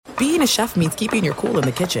being a chef means keeping your cool in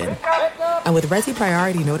the kitchen. And with Resi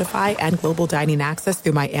Priority Notify and Global Dining Access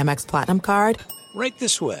through my Amex Platinum card, right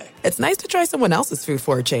this way. It's nice to try someone else's food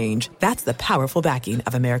for a change. That's the powerful backing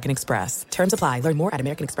of American Express. Terms apply. Learn more at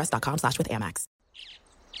americanexpress.com/withAmex.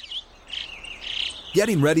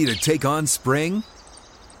 Getting ready to take on spring?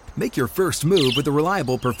 Make your first move with the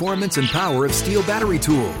reliable performance and power of Steel battery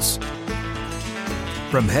tools.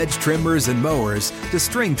 From hedge trimmers and mowers to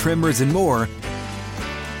string trimmers and more,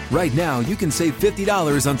 right now you can save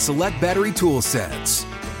 $50 on select battery tool sets.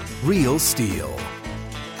 Real Steel.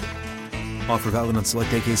 Offer valid on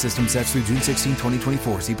select AK system sets through June 16,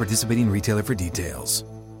 2024. See participating retailer for details.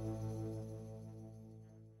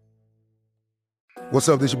 What's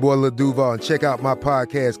up, this your boy Lil Duval, and check out my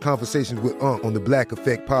podcast, Conversations with Unc, on the Black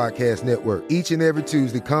Effect Podcast Network. Each and every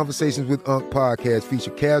Tuesday, Conversations with Unc podcast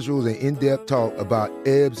feature casuals and in-depth talk about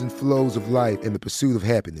ebbs and flows of life and the pursuit of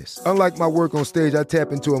happiness. Unlike my work on stage, I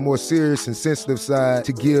tap into a more serious and sensitive side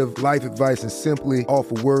to give life advice and simply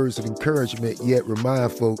offer words of encouragement, yet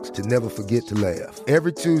remind folks to never forget to laugh.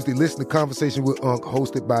 Every Tuesday, listen to Conversation with Unc,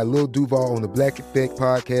 hosted by Lil Duval on the Black Effect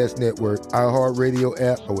Podcast Network, iHeartRadio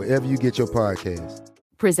app, or wherever you get your podcasts.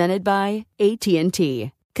 Presented by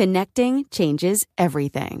AT&T. Connecting changes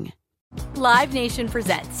everything. Live Nation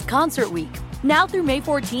presents Concert Week. Now through May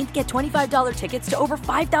 14th, get $25 tickets to over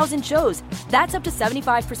 5,000 shows. That's up to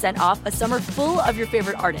 75% off a summer full of your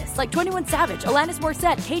favorite artists like 21 Savage, Alanis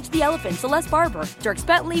Morissette, Cage the Elephant, Celeste Barber, Dierks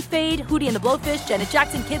Bentley, Fade, Hootie and the Blowfish, Janet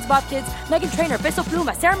Jackson, Kidz Bop Kids, Meghan Trainor, Peso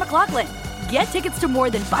Pluma, Sarah McLachlan. Get tickets to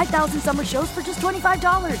more than 5,000 summer shows for just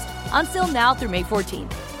 $25. Until now through May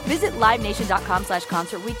 14th. Visit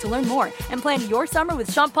LiveNation.com/Concert Week to learn more and plan your summer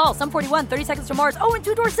with Sean Paul, Sum 41, 30 Seconds to Mars, and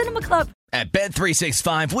Two Door Cinema Club. At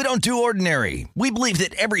Bet365, we don't do ordinary. We believe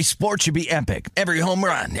that every sport should be epic. Every home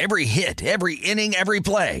run, every hit, every inning, every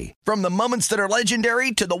play. From the moments that are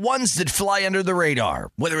legendary to the ones that fly under the radar.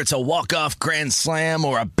 Whether it's a walk-off grand slam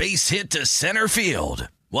or a base hit to center field.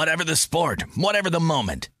 Whatever the sport, whatever the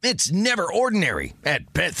moment, it's never ordinary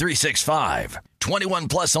at Bet365. 21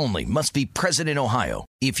 plus only. Must be present in Ohio.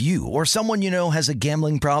 If you or someone you know has a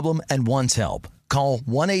gambling problem and wants help, call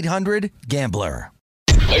 1-800-GAMBLER.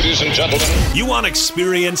 Ladies and gentlemen, you want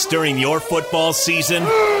experience during your football season?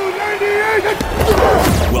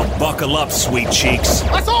 Well, buckle up, sweet cheeks.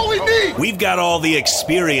 That's all we need. We've got all the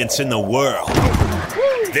experience in the world.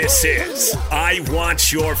 This is I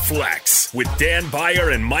Want Your Flex with Dan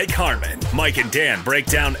Beyer and Mike Harmon. Mike and Dan break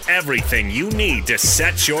down everything you need to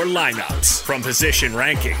set your lineups. From position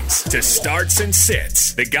rankings to starts and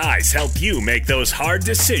sits, the guys help you make those hard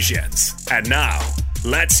decisions. And now,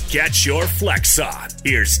 let's get your flex on.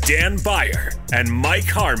 Here's Dan Beyer and Mike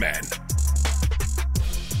Harmon.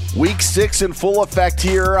 Week 6 in full effect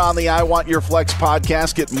here on the I Want Your Flex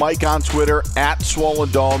podcast. Get Mike on Twitter at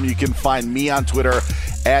Swollen Dome. You can find me on Twitter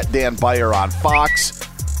at Dan Beyer on Fox.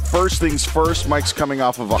 First things first, Mike's coming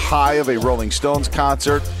off of a high of a Rolling Stones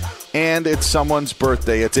concert, and it's someone's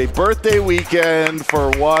birthday. It's a birthday weekend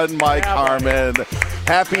for one Mike Harmon.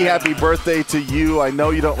 Happy birthday to you. I know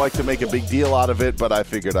you don't like to make a big deal out of it, but I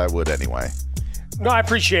figured I would anyway. No, I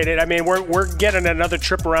appreciate it. I mean, we're getting another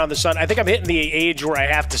trip around the sun. I think I'm hitting the age where I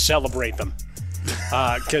have to celebrate them.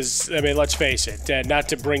 Because, I mean, let's face it, not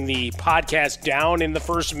to bring the podcast down in the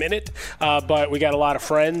first minute, but we got a lot of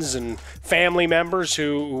friends and family members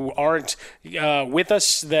who aren't with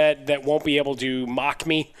us that won't be able to mock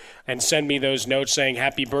me and send me those notes saying,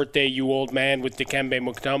 happy birthday, you old man, with Dikembe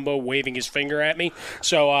Mutombo waving his finger at me.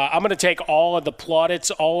 So I'm going to take all of the plaudits,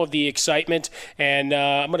 all of the excitement, and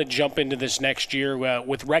I'm going to jump into this next year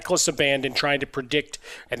with reckless abandon, trying to predict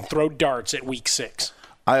and throw darts at week 6.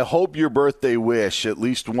 I hope your birthday wish, at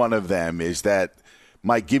least one of them, is that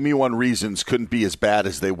my Give Me One reasons couldn't be as bad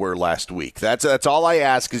as they were last week. That's all I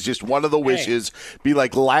ask, is just one of the wishes be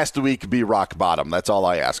like last week, be rock bottom. That's all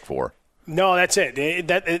I ask for. No, that's it.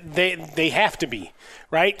 They have to be,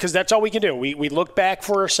 right? Because that's all we can do. We look back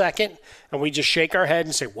for a second and we just shake our head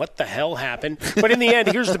and say, what the hell happened? But in the end,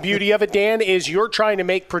 here's the beauty of it, Dan, is you're trying to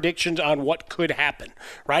make predictions on what could happen,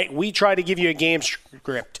 right? We try to give you a game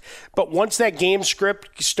script. But once that game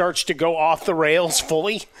script starts to go off the rails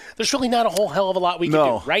fully, there's really not a whole hell of a lot we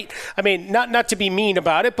can do, right? I mean, not to be mean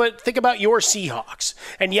about it, but think about your Seahawks.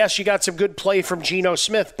 And yes, you got some good play from Geno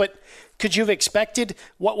Smith, but could you have expected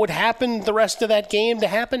what would happen the rest of that game to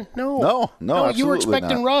happen? No, you were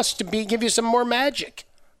expecting Russ to give you some more magic.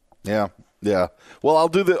 Yeah. Well, I'll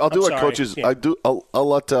do what coaches. Yeah.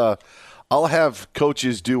 I'll have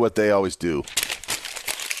coaches do what they always do.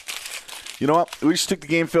 You know what? We just took the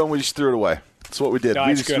game film. We just threw it away. That's what we did. No,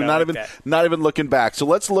 We're not even looking back. So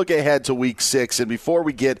let's look ahead to Week 6. And before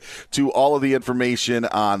we get to all of the information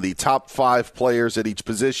on the top 5 players at each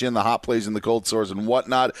position, the hot plays and the cold sores and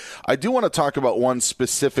whatnot, I do want to talk about one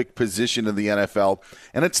specific position in the NFL,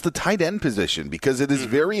 and it's the tight end position, because it is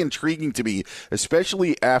very intriguing to me,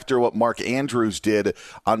 especially after what Mark Andrews did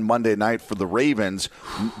on Monday night for the Ravens.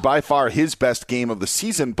 By far his best game of the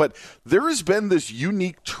season. But there has been this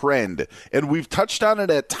unique trend, and we've touched on it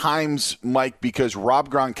at times, Mike, because Rob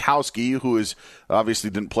Gronkowski, who is obviously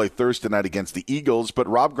didn't play Thursday night against the Eagles, but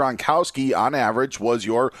Rob Gronkowski, on average, was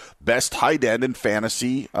your best tight end in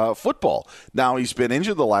fantasy football. Now, he's been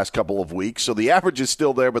injured the last couple of weeks, so the average is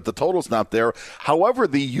still there, but the total's not there. However,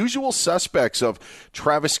 the usual suspects of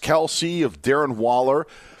Travis Kelce, of Darren Waller,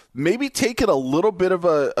 maybe take it a little bit of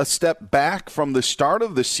a step back from the start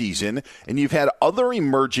of the season, and you've had other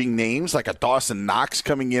emerging names like a Dawson Knox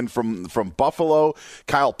coming in from Buffalo.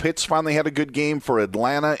 Kyle Pitts finally had a good game for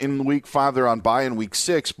Atlanta in Week 5. They're on bye in Week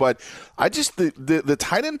 6. But the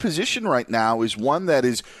tight end position right now is one that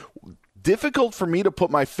is difficult for me to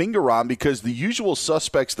put my finger on, because the usual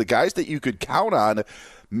suspects, the guys that you could count on,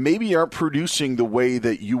 maybe aren't producing the way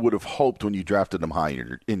that you would have hoped when you drafted them high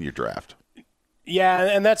in your draft. Yeah,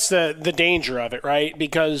 and that's the danger of it, right?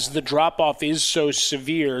 Because the drop-off is so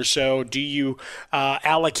severe. So do you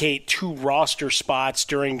allocate 2 roster spots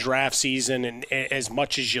during draft season, and as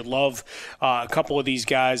much as you love a couple of these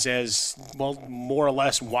guys as, well, more or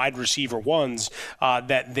less wide receiver ones,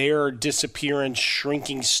 that their disappearance,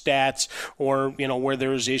 shrinking stats, or, where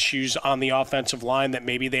there's issues on the offensive line that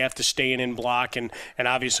maybe they have to stay in block. And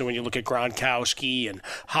obviously when you look at Gronkowski and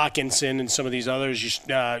Hawkinson and some of these others,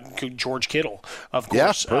 George Kittle, of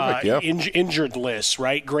course, injured lists,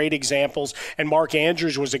 right? Great examples. And Mark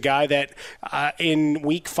Andrews was a guy that in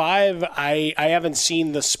Week 5, I haven't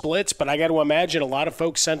seen the splits, but I got to imagine a lot of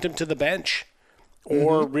folks sent him to the bench,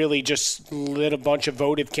 or really just lit a bunch of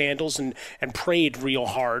votive candles and prayed real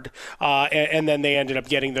hard. And then they ended up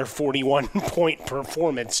getting their 41-point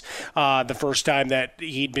performance the first time that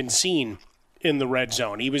he'd been seen in the red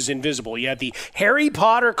zone. He was invisible. He had the Harry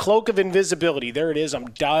Potter cloak of invisibility. There it is.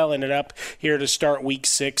 I'm dialing it up here to start Week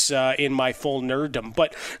 6 in my full nerddom.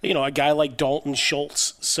 But, a guy like Dalton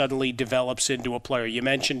Schultz suddenly develops into a player. You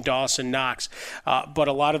mentioned Dawson Knox, but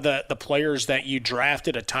a lot of the players that you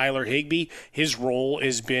drafted, a Tyler Higbee, his role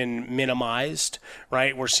has been minimized,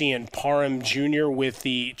 right? We're seeing Parham Jr. with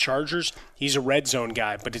the Chargers. He's a red zone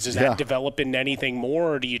guy, but does that develop into anything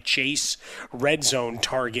more, or do you chase red zone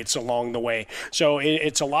targets along the way? So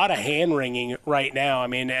it's a lot of hand-wringing right now. I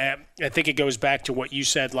mean, I think it goes back to what you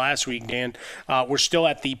said last week, Dan. We're still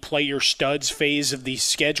at the player studs phase of the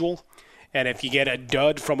schedule. And if you get a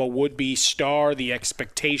dud from a would-be star, the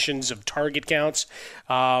expectations of target counts,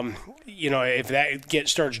 if that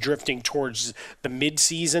starts drifting towards the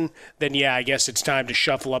midseason, then I guess it's time to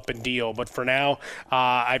shuffle up and deal. But for now,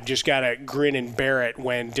 I've just got to grin and bear it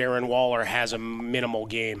when Darren Waller has a minimal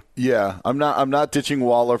game. Yeah, I'm not ditching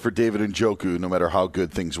Waller for David Njoku, no matter how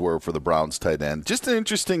good things were for the Browns tight end. Just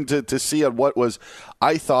interesting to see on what was,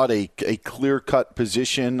 I thought, a clear-cut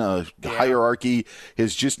position. Hierarchy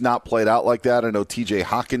has just not played out like that. I know TJ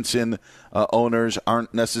Hawkinson owners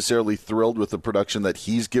aren't necessarily thrilled with the production that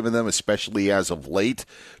he's given them, especially as of late.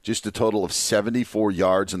 Just a total of 74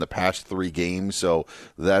 yards in the past 3 games. So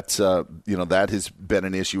that's that has been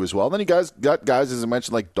an issue as well. Then you got guys, as I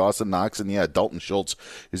mentioned, like Dawson Knox, and Dalton Schultz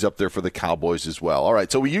is up there for the Cowboys as well. All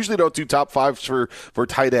right, so we usually don't do top 5s for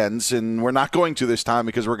tight ends, and we're not going to this time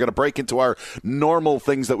because we're going to break into our normal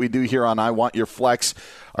things that we do here on I Want Your Flex.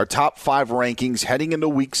 Our top 5 rankings heading into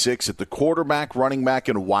Week 6 at the quarterback, running back,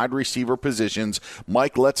 and wide receiver positions.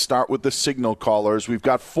 Mike, let's start with the signal callers. We've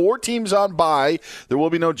got 4 teams on bye. There will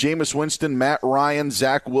be no Jameis Winston, Matt Ryan,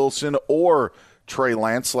 Zach Wilson, or Trey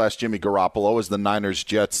Lance / Jimmy Garoppolo, as the Niners,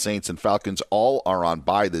 Jets, Saints, and Falcons all are on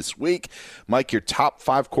bye this week. Mike, your top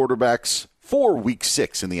 5 quarterbacks for Week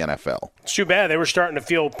 6 in the NFL. It's too bad. They were starting to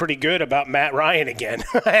feel pretty good about Matt Ryan again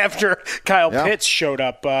after Kyle Pitts showed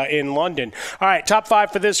up in London. All right, top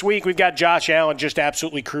 5 for this week. We've got Josh Allen just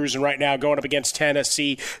absolutely cruising right now, going up against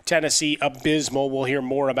Tennessee. Tennessee, abysmal. We'll hear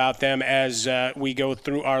more about them as we go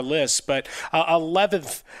through our list. But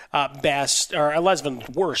 11th best, or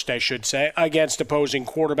 11th worst, I should say, against opposing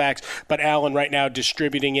quarterbacks. But Allen right now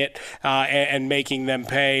distributing it and making them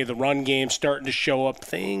pay. The run game starting to show up.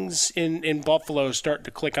 Things in Buffalo starting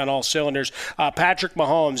to click on all cylinders. Patrick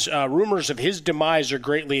Mahomes, rumors of his demise are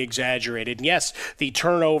greatly exaggerated. And yes, the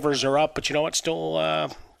turnovers are up, but you know what? Still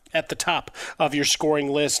at the top of your scoring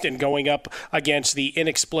list and going up against the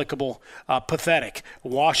inexplicable, pathetic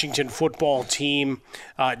Washington football team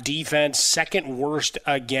defense, second worst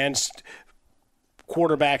against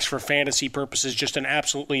quarterbacks for fantasy purposes. Just an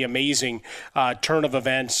absolutely amazing turn of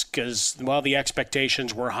events because, well, the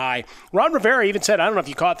expectations were high. Ron Rivera even said, I don't know if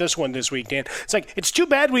you caught this one this week, Dan. It's like, it's too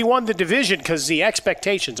bad we won the division because the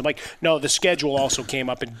expectations. I'm like, no, the schedule also came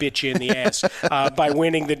up and bit you in the ass by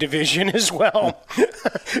winning the division as well.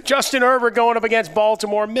 Justin Herbert going up against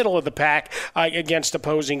Baltimore, middle of the pack against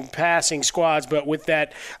opposing passing squads, but with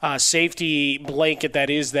that safety blanket that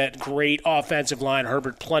is that great offensive line,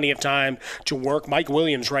 Herbert plenty of time to work. Mike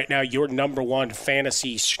Williams right now your number one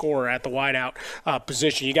fantasy scorer at the wideout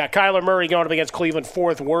position. You got Kyler Murray going up against Cleveland,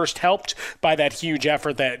 fourth worst, helped by that huge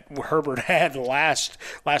effort that Herbert had last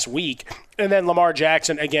week. And then Lamar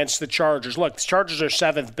Jackson against the Chargers. Look, the Chargers are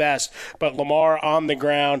seventh best, but Lamar on the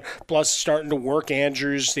ground, plus starting to work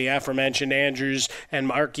Andrews, the aforementioned Andrews, and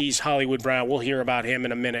Marquise Hollywood Brown. We'll hear about him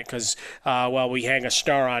in a minute because, we hang a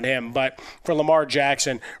star on him. But for Lamar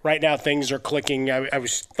Jackson, right now things are clicking. I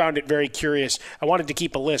found it very curious. I wanted to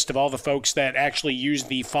keep a list of all the folks that actually used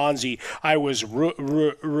the Fonzie. I was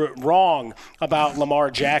wrong about Lamar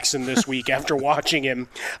Jackson this week after watching him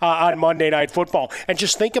on Monday Night Football. And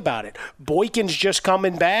just think about it. Boykin's just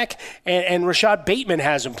coming back, and Rashad Bateman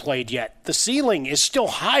hasn't played yet. The ceiling is still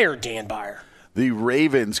higher, Dan Beyer. The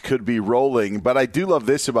Ravens could be rolling, but I do love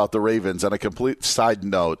this about the Ravens. On a complete side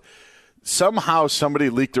note, somehow somebody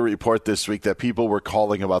leaked a report this week that people were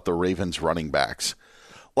calling about the Ravens running backs.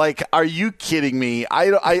 Like, are you kidding me?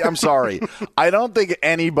 I'm sorry. I don't think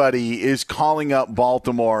anybody is calling up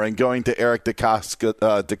Baltimore and going to Eric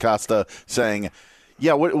DeCosta saying,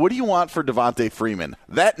 yeah, what do you want for Devontae Freeman?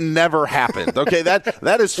 That never happened. Okay,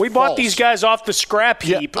 that is we false. bought these guys off the scrap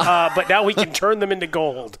heap, but now we can turn them into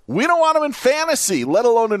gold. We don't want them in fantasy, let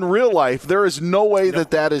alone in real life. There is no way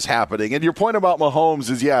that is happening. And your point about Mahomes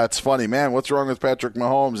is, yeah, it's funny. Man, what's wrong with Patrick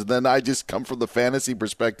Mahomes? And then I just come from the fantasy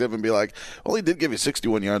perspective and be like, well, he did give you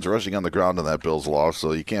 61 yards rushing on the ground in that Bills loss,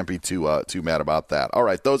 so you can't be too mad about that. All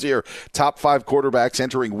right, those are your top 5 quarterbacks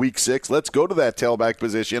entering Week 6. Let's go to that tailback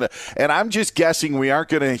position. And I'm just guessing we aren't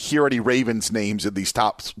going to hear any Ravens names in these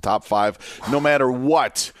top 5, no matter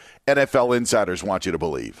what NFL insiders want you to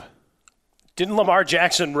believe. Didn't Lamar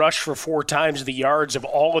Jackson rush for 4 times the yards of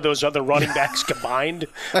all of those other running backs combined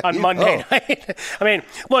on Monday night? I mean,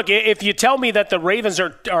 look, if you tell me that the Ravens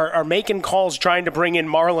are making calls trying to bring in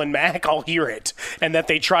Marlon Mack, I'll hear it. And that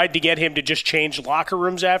they tried to get him to just change locker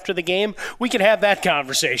rooms after the game, we can have that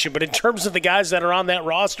conversation. But in terms of the guys that are on that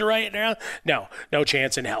roster right now, no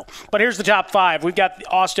chance in hell. But here's the top 5. We've got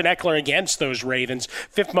Austin Eckler against those Ravens.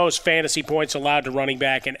 5th most fantasy points allowed to running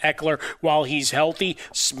back. And Eckler, while he's healthy,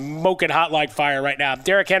 smoking hot like fire right now.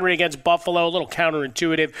 Derrick Henry against Buffalo, a little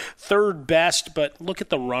counterintuitive. 3rd best, but look at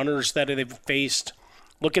the runners that they've faced.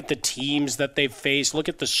 Look at the teams that they've faced. Look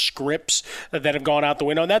at the scripts that have gone out the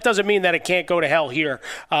window. And that doesn't mean that it can't go to hell here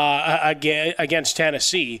against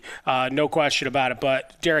Tennessee. No question about it.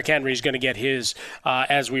 But Derrick Henry is going to get his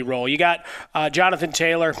as we roll. You got Jonathan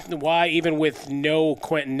Taylor. Why, even with no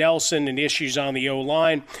Quentin Nelson and issues on the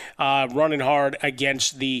O-line, running hard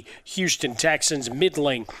against the Houston Texans,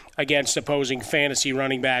 middling against opposing fantasy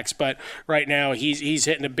running backs. But right now he's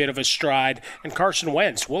hitting a bit of a stride. And Carson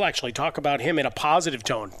Wentz, we'll actually talk about him in a positive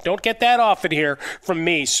tone. Don't get that often here from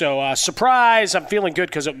me. So, surprise, I'm feeling good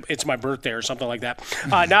because it's my birthday or something like that.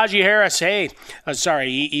 Najee Harris,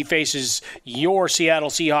 he faces your Seattle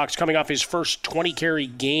Seahawks coming off his first 20-carry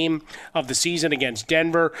game of the season against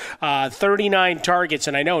Denver. 39 targets,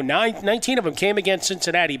 and I know 19 of them came against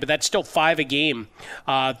Cincinnati, but that's still 5 a game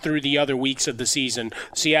through the other weeks of the season.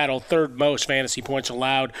 Seattle, 3rd most fantasy points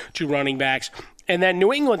allowed to running backs. And then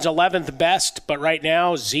New England's 11th best, but right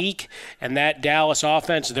now Zeke and that Dallas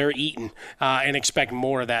offense, they're eating and expect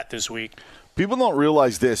more of that this week. People don't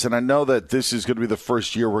realize this, and I know that this is going to be the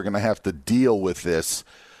first year we're going to have to deal with this,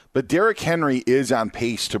 but Derrick Henry is on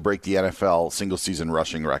pace to break the NFL single-season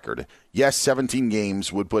rushing record. Yes, 17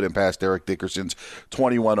 games would put him past Eric Dickerson's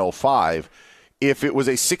 2105. If it was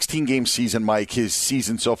a 16-game season, Mike, his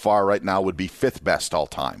season so far right now would be 5th best all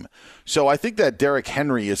time. So I think that Derrick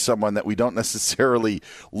Henry is someone that we don't necessarily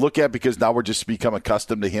look at because now we're just become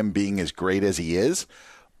accustomed to him being as great as he is.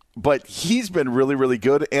 But he's been really, really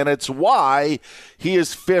good, and it's why he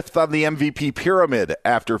is 5th on the MVP pyramid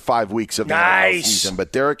after 5 weeks of the NFL season.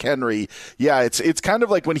 But Derrick Henry, yeah, it's kind of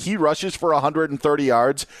like when he rushes for 130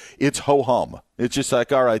 yards, it's ho-hum. It's just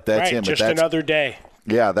like, all right, that's him. Just another day.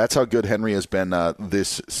 Yeah, that's how good Henry has been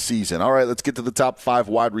this season. All right, let's get to the top 5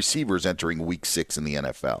 wide receivers entering Week 6 in the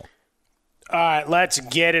NFL. All right, let's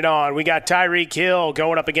get it on. We got Tyreek Hill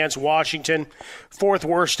going up against Washington, fourth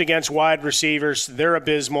worst against wide receivers. They're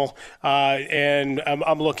abysmal, and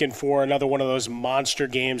I'm looking for another one of those monster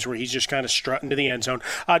games where he's just kind of strutting to the end zone.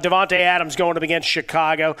 Devontae Adams going up against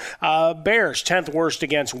Chicago. Bears, 10th worst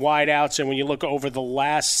against wideouts, and when you look over the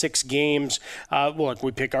last 6 games, look,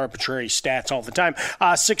 we pick arbitrary stats all the time.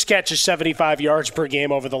 6 catches, 75 yards per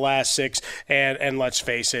game over the last 6, and let's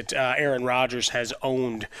face it, Aaron Rodgers has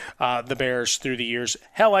owned the Bears through the years.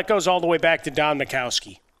 Hell, that goes all the way back to Don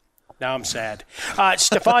Majkowski. Now I'm sad.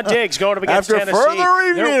 Stephon Diggs going up against Tennessee.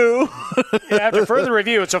 After further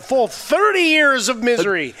review, it's a full 30 years of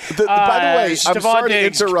misery. By the way, Stephon I'm sorry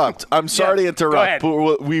Diggs. to interrupt. I'm sorry to interrupt. Go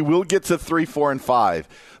ahead. But we will get to 3, 4, and 5.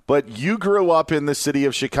 But you grew up in the city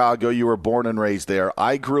of Chicago. You were born and raised there.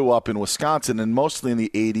 I grew up in Wisconsin, and mostly in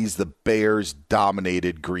the 80s, the Bears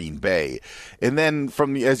dominated Green Bay. And then,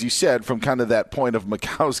 as you said, from kind of that point of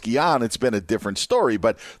Majkowski on, it's been a different story.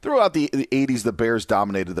 But throughout the 80s, the Bears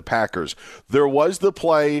dominated the Packers. There was the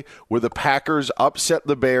play where the Packers upset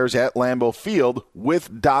the Bears at Lambeau Field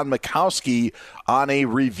with Don Majkowski on a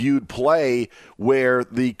reviewed play where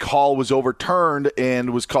the call was overturned and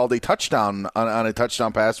was called a touchdown on a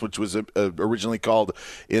touchdown pass, which was originally called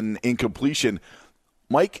an incompletion.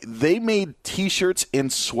 Mike, they made T-shirts and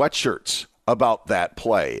sweatshirts about that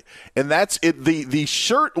play. And that's it. The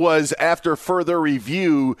shirt was, after further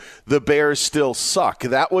review, the Bears still suck.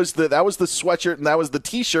 That was the sweatshirt and that was the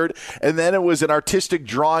T-shirt. And then it was an artistic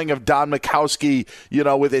drawing of Don Majkowski,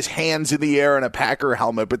 with his hands in the air and a Packer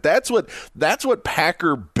helmet. But that's what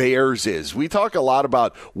Packer Bears is. We talk a lot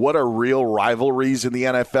about what are real rivalries in the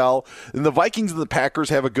NFL. And the Vikings and the Packers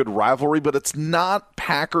have a good rivalry, but it's not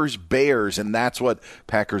Packers Bears. And that's what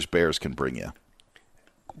Packers Bears can bring you.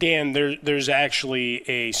 Dan, there's actually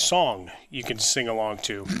a song you can sing along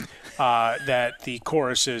to that the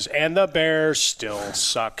chorus is, and the Bears still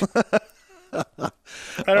suck. I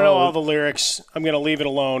don't know all the lyrics. I'm going to leave it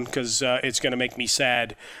alone because it's going to make me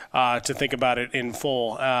sad to think about it in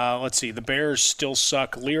full. Let's see. The Bears still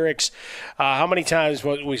suck lyrics. How many times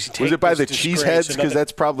was it by the Cheeseheads? Because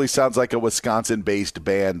that probably sounds like a Wisconsin-based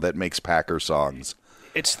band that makes Packer songs.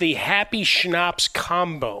 It's the Happy Schnapps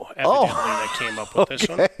combo, evidently, that came up with this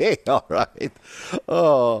one. All right.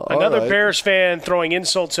 Another Bears fan throwing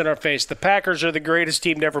insults in our face. The Packers are the greatest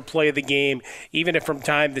team to ever play the game, even if from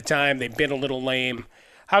time to time they've been a little lame.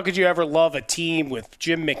 How could you ever love a team with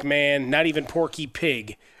Jim McMahon? Not even Porky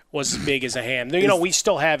Pig was as big as a ham. We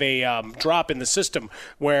still have a drop in the system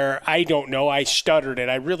where I stuttered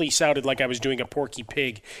and I really sounded like I was doing a Porky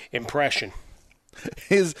Pig impression.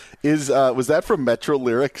 Was that from Metro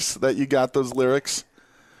Lyrics that you got those lyrics?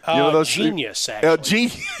 Those Genius, actually.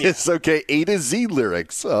 Genius. Yeah. Okay, A to Z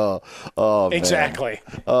lyrics. Oh, exactly.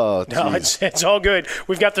 Man. Oh, no, it's all good.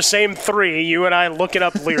 We've got the same 3. You and I looking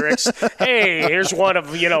up lyrics. Hey, here's one of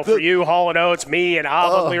for you, Hall & Oates, me, and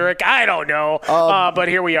ABBA lyric. I don't know, but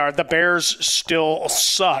here we are. The Bears still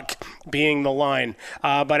suck, being the line.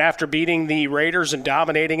 But after beating the Raiders and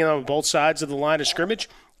dominating them on both sides of the line of scrimmage,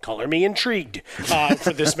 color me intrigued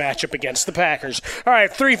for this matchup against the Packers. All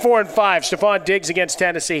right, 3, 4, and 5. Stephon Diggs against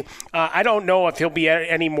Tennessee. I don't know if he'll be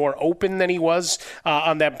any more open than he was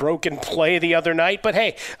on that broken play the other night, but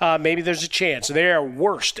hey, maybe there's a chance. They are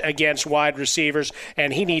worst against wide receivers,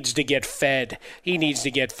 and he needs to get fed.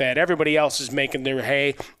 Everybody else is making their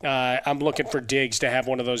hay. I'm looking for Diggs to have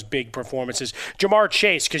one of those big performances. Jamar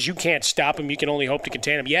Chase, because you can't stop him. You can only hope to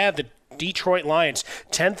contain him. Yeah, the Detroit Lions,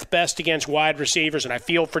 10th best against wide receivers, and I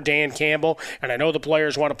feel for Dan Campbell, and I know the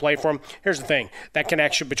players want to play for him. Here's the thing. That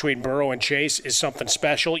connection between Burrow and Chase is something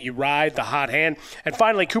special. You ride the hot hand. And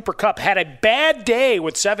finally, Cooper Kupp had a bad day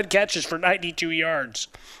with 7 catches for 92 yards.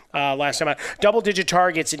 Last time out. Double-digit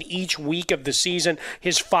targets in each week of the season.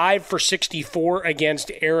 His 5 for 64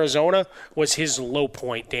 against Arizona was his low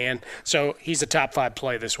point, Dan. So he's a top 5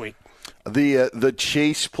 play this week. The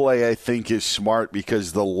Chase play, I think, is smart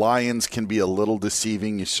because the Lions can be a little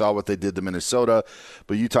deceiving. You saw what they did to Minnesota,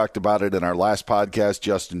 but you talked about it in our last podcast.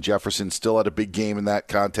 Justin Jefferson still had a big game in that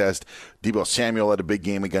contest. Deebo Samuel had a big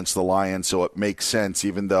game against the Lions, so it makes sense,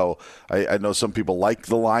 even though I know some people like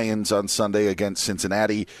the Lions on Sunday against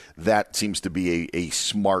Cincinnati. That seems to be a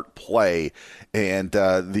smart play. And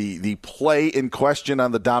the play in question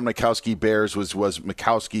on the Don Majkowski Bears was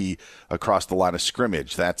Majkowski across the line of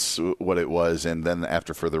scrimmage. That's what it was. And then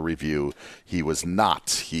after further review, he was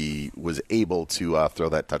not. He was able to throw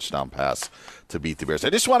that touchdown pass to beat the Bears. I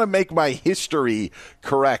just want to make my history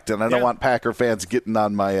correct, and I don't want Packer fans getting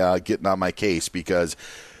on my case because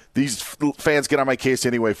these fans get on my case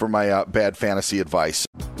anyway for my bad fantasy advice.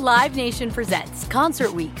 Live Nation presents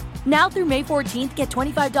Concert Week. Now through May 14th, get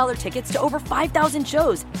 $25 tickets to over 5,000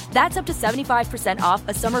 shows. That's up to 75% off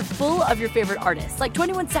a summer full of your favorite artists like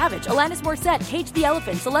 21 Savage, Alanis Morissette, Cage the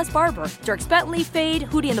Elephant, Celeste Barber, Dierks Bentley, Fade,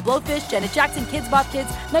 Hootie and the Blowfish, Janet Jackson, Kidz Bop Kids,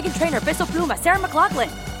 Meghan Trainor, Bissell Pluma, Sarah McLachlan.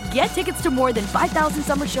 Get tickets to more than 5,000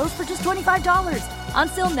 summer shows for just $25.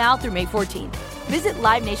 Until now through May 14th. Visit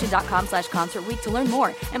LiveNation.com/Concert Week to learn more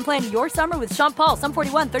and plan your summer with Sean Paul, Sum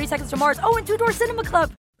 41, 30 Seconds to Mars, and Two Door Cinema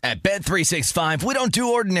Club. At Bet365, we don't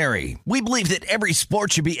do ordinary. We believe that every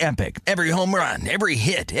sport should be epic. Every home run, every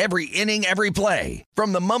hit, every inning, every play.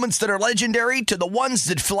 From the moments that are legendary to the ones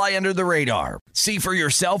that fly under the radar. See for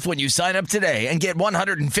yourself when you sign up today and get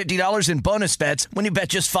 $150 in bonus bets when you bet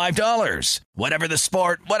just $5. Whatever the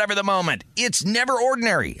sport, whatever the moment, it's never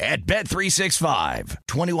ordinary at Bet365.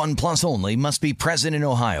 21 plus only. Must be present in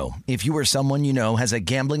Ohio. If you or someone you know has a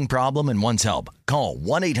gambling problem and wants help, call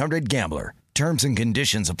 1-800-GAMBLER. Terms and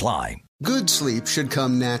conditions apply. Good sleep should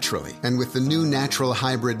come naturally, and with the new Natural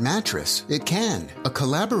Hybrid mattress, it can. A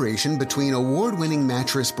collaboration between award-winning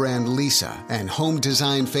mattress brand Leesa and home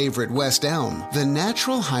design favorite West Elm, the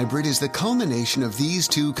Natural Hybrid is the culmination of these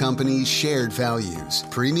two companies' shared values: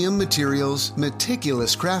 premium materials,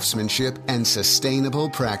 meticulous craftsmanship, and sustainable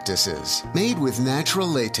practices. Made with natural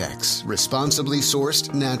latex, responsibly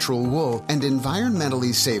sourced natural wool, and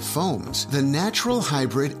environmentally safe foams, the Natural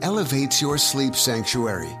Hybrid elevates your sleep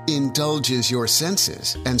sanctuary, indulges your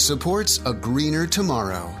senses, and supports a greener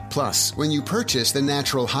tomorrow. Plus, when you purchase the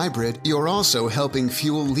Natural Hybrid, you're also helping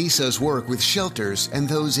fuel Leesa's work with shelters and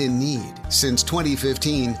those in need. Since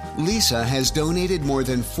 2015, Leesa has donated more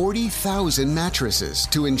than 40,000 mattresses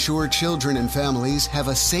to ensure children and families have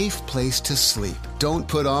a safe place to sleep. Don't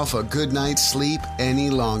put off a good night's sleep any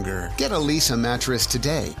longer. Get a Leesa mattress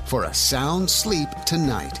today for a sound sleep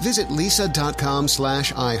tonight. Visit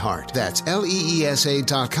Leesa.com/iHeart. That's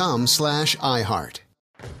LEESA.com/iHeart.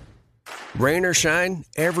 Rain or shine,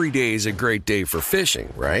 every day is a great day for fishing,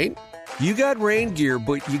 right? You got rain gear,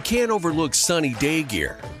 but you can't overlook sunny day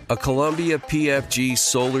gear. A Columbia PFG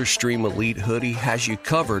Solar Stream Elite hoodie has you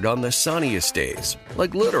covered on the sunniest days.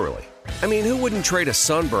 Like literally. I mean, who wouldn't trade a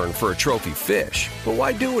sunburn for a trophy fish? But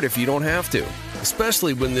why do it if you don't have to?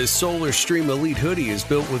 Especially when this Solar Stream Elite hoodie is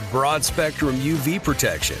built with broad spectrum UV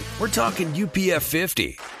protection. We're talking UPF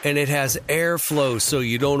 50, and it has airflow so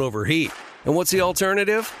you don't overheat. And what's the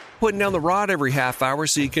alternative? Putting down the rod every half hour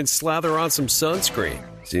so you can slather on some sunscreen.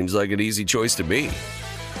 Seems like an easy choice to me.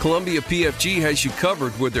 Columbia PFG has you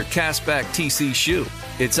covered with their Castback TC shoe.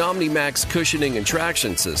 Its OmniMax cushioning and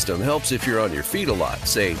traction system helps if you're on your feet a lot,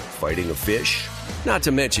 say, fighting a fish. Not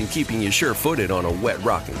to mention keeping you sure-footed on a wet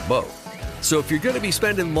rocking boat. So if you're going to be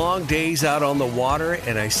spending long days out on the water,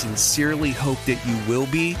 and I sincerely hope that you will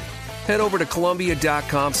be, head over to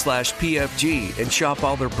Columbia.com/PFG and shop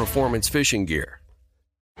all their performance fishing gear.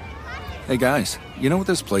 Hey guys, you know what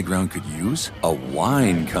this playground could use? A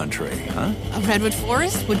wine country, huh? A redwood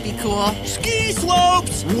forest would be cool. Ski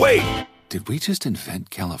slopes! Wait! Did we just invent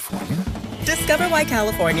California? Discover why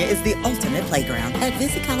California is the ultimate playground at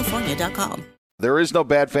visitcalifornia.com. There is no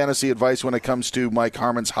bad fantasy advice when it comes to Mike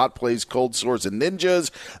Harmon's Hot Plays, Cold Sores, and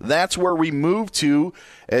Ninjas. That's where we move to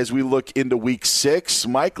as we look into Week 6.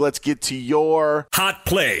 Mike, let's get to your Hot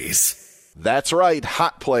Plays. That's right,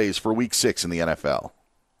 Hot Plays for Week 6 in the NFL.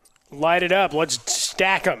 Light it up. Let's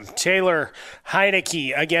stack them. Taylor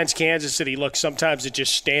Heinicke against Kansas City. Look, sometimes it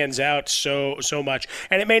just stands out so much.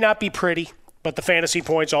 And it may not be pretty, but the fantasy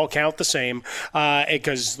points all count the same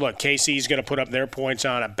because, look, KC's going to put up their points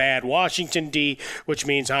on a bad Washington D, which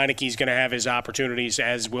means Heinicke's going to have his opportunities,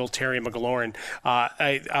 as will Terry McLaurin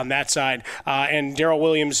on that side. And Darrell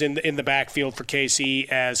Williams in the backfield for KC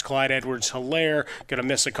as Clyde Edwards-Helaire, going to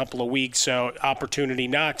miss a couple of weeks, so opportunity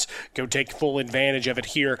knocks. Go take full advantage of it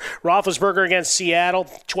here. Roethlisberger against Seattle,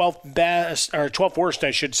 12th worst,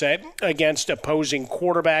 I should say, against opposing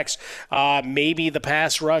quarterbacks. Maybe the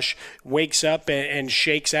pass rush wakes up and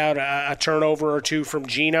shakes out a turnover or two from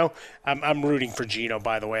Geno. I'm rooting for Geno,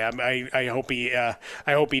 by the way. I hope he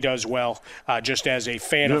does well, just as a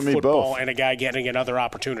fan of football and a guy getting another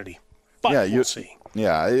opportunity. But we'll see.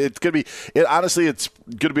 Yeah, it's going to be honestly, it's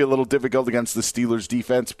going to be a little difficult against the Steelers'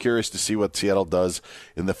 defense. I'm curious to see what Seattle does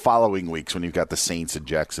in the following weeks when you've got the Saints and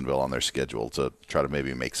Jacksonville on their schedule to try to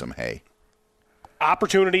maybe make some hay.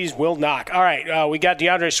 Opportunities will knock. All right, we got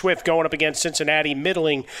DeAndre Swift going up against Cincinnati,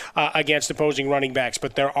 middling against opposing running backs,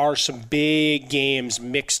 but there are some big games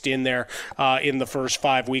mixed in there in the first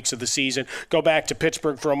 5 weeks of the season. Go back to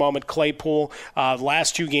Pittsburgh for a moment. Claypool,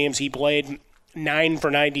 last 2 games he played, 9 for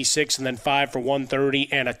 96 and then 5 for 130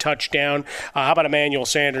 and a touchdown. How about Emmanuel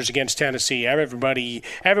Sanders against Tennessee? Everybody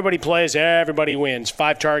plays, everybody wins.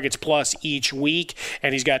 5 targets plus each week,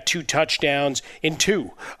 and he's got 2 touchdowns in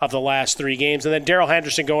 2 of the last 3 games. And then Darrell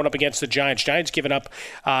Henderson going up against the Giants. Giants giving up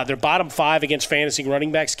their bottom 5 against fantasy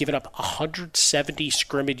running backs, giving up 170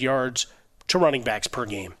 scrimmage yards to running backs per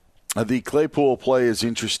game. The Claypool play is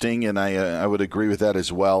interesting, and I would agree with that as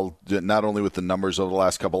well, not only with the numbers over the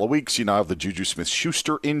last couple of weeks. I have the Juju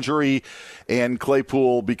Smith-Schuster injury, and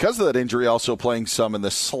Claypool, because of that injury, also playing some in the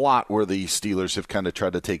slot where the Steelers have kind of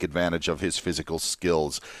tried to take advantage of his physical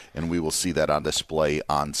skills, and we will see that on display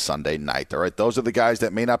on Sunday night. All right, those are the guys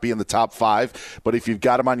that may not be in the top 5, but if you've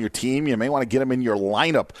got them on your team, you may want to get them in your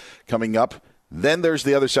lineup coming up. Then there's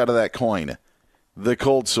the other side of that coin. The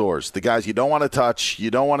cold sores, the guys you don't want to touch,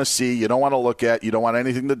 you don't want to see, you don't want to look at, you don't want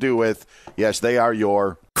anything to do with. Yes, they are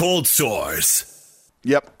your cold sores.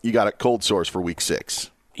 Yep, you got it. Cold sores for week 6.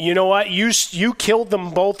 You know what? You killed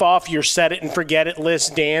them both off your set it and forget it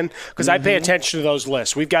list, Dan, because I pay attention to those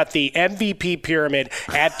lists. We've got the MVP pyramid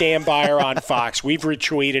at Dan Beyer on Fox. We've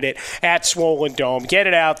retweeted it at Swollen Dome. Get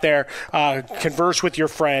it out there. Converse with your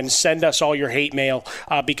friends. Send us all your hate mail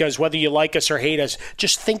because whether you like us or hate us,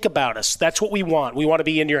 just think about us. That's what we want. We want to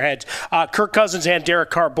be in your heads. Kirk Cousins and Derek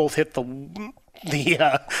Carr both hit the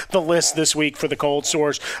list this week for the cold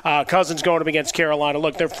sores. Cousins going up against Carolina.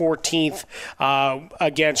 Look, they're 14th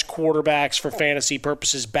against quarterbacks for fantasy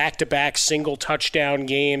purposes. Back-to-back single touchdown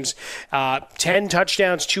games. 10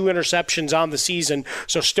 touchdowns, 2 interceptions on the season.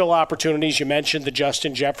 So still opportunities. You mentioned the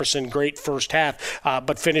Justin Jefferson great first half,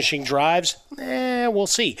 but finishing drives, we'll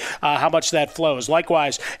see how much that flows.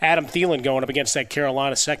 Likewise, Adam Thielen going up against that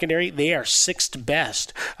Carolina secondary. They are 6th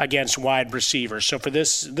best against wide receivers. So for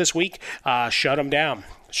this week, shut them down.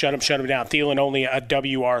 Shut him down. Thielen only a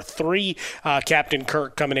WR3. Captain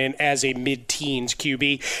Kirk coming in as a mid-teens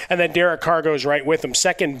QB. And then Derek Carr goes right with him.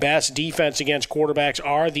 Second best defense against quarterbacks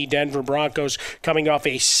are the Denver Broncos, coming off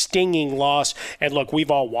a stinging loss. And look, we've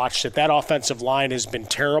all watched it. That offensive line has been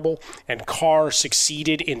terrible, and Carr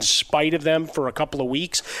succeeded in spite of them for a couple of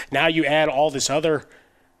weeks. Now you add all this other,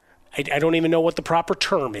 I don't even know what the proper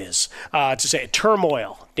term is to say it.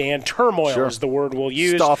 Turmoil. Dan, turmoil is the word we'll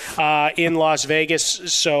use in Las Vegas.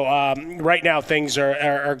 So right now things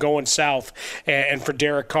are going south. And for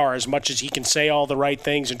Derek Carr, as much as he can say all the right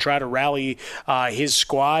things and try to rally his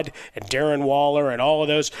squad and Darren Waller and all of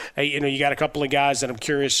those, you got a couple of guys that I'm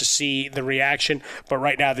curious to see the reaction. But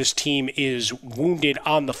right now this team is wounded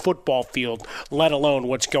on the football field, let alone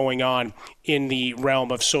what's going on in the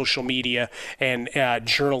realm of social media and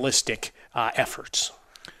journalistic efforts.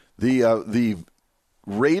 The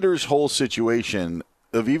Raiders' whole situation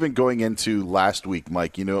of even going into last week,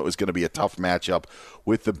 Mike, it was going to be a tough matchup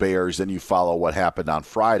with the Bears, and you follow what happened on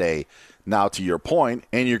Friday. Now, to your point,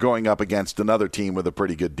 and you're going up against another team with a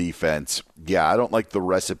pretty good defense. Yeah, I don't like the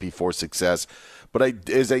recipe for success. But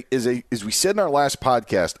as we said in our last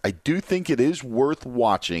podcast, I do think it is worth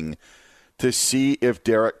watching to see if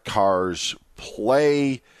Derek Carr's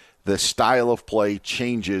play, the style of play,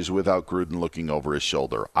 changes without Gruden looking over his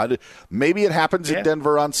shoulder. Maybe it happens in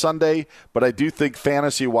Denver on Sunday, but I do think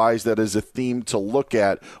fantasy-wise that is a theme to look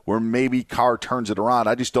at where maybe Carr turns it around.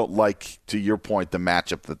 I just don't like, to your point, the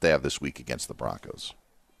matchup that they have this week against the Broncos.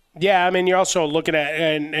 Yeah, I mean, you're also looking at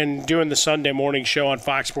and doing the Sunday morning show on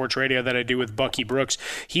Fox Sports Radio that I do with Bucky Brooks.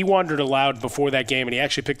 He wondered aloud before that game, and he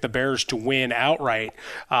actually picked the Bears to win outright,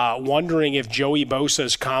 wondering if Joey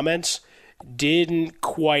Bosa's comments didn't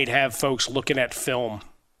quite have folks looking at film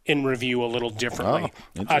in review a little differently.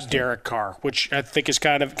 Derek Carr, which I think is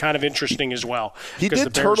kind of interesting as well. He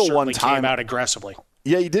did turtle one time. Came out aggressively.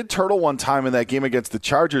 Yeah, he did turtle one time in that game against the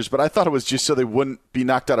Chargers, but I thought it was just so they wouldn't be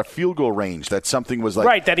knocked out of field goal range. That something was like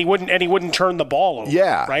right, that he wouldn't turn the ball over.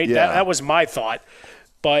 Yeah, right. Yeah. That was my thought,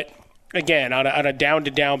 but. Again, on a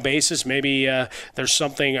down-to-down basis, maybe there's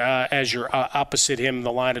something as you're opposite him in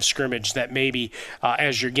the line of scrimmage that maybe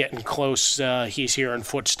as you're getting close, he's hearing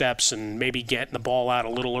footsteps and maybe getting the ball out a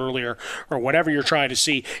little earlier or whatever you're trying to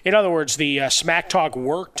see. In other words, the smack talk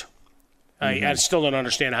worked. I still don't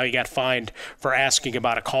understand how he got fined for asking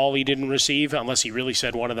about a call he didn't receive, unless he really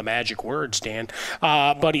said one of the magic words, Dan.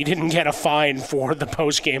 But he didn't get a fine for the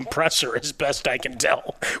post-game presser, as best I can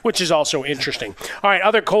tell, which is also interesting. All right,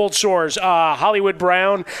 other cold sores. Hollywood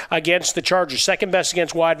Brown against the Chargers, second best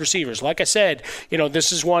against wide receivers. Like I said,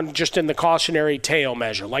 this is one just in the cautionary tale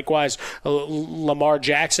measure. Likewise, Lamar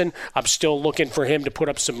Jackson, I'm still looking for him to put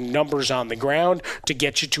up some numbers on the ground to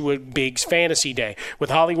get you to a big fantasy day. With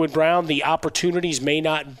Hollywood Brown, the opportunities may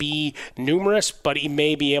not be numerous, but he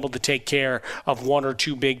may be able to take care of one or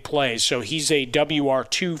two big plays. So he's a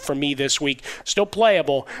WR2 for me this week. Still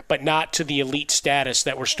playable, but not to the elite status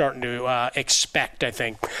that we're starting to expect, I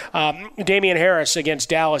think. Damian Harris against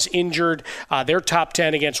Dallas injured. They're top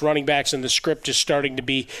 10 against running backs, and the script is starting to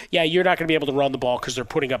be, you're not going to be able to run the ball because they're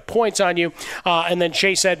putting up points on you. And then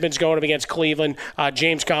Chase Edmonds going up against Cleveland.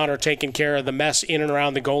 James Conner taking care of the mess in and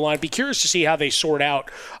around the goal line. Be curious to see how they sort out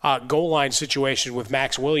goal line situation with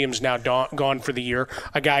Max Williams now gone for the year,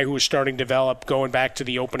 a guy who is starting to develop, going back to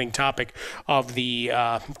the opening topic of the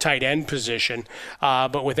tight end position.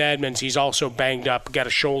 But with Edmonds, he's also banged up, got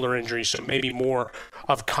a shoulder injury, so maybe more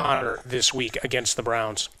of Conner this week against the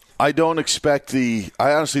Browns. I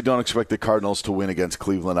honestly don't expect the Cardinals to win against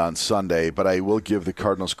Cleveland on Sunday, but I will give the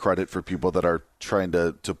Cardinals credit for people that are trying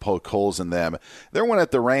to poke holes in them. Their win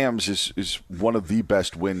at the Rams is one of the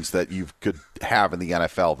best wins that you could have in the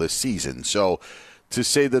NFL this season. So to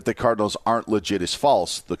say that the Cardinals aren't legit is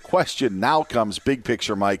false. The question now comes, big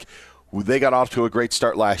picture, Mike, they got off to a great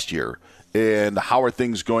start last year. And how are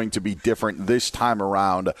things going to be different this time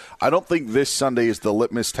around? I don't think this Sunday is the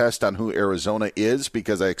litmus test on who Arizona is,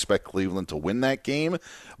 because I expect Cleveland to win that game.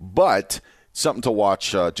 But something to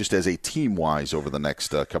watch just as a team-wise over the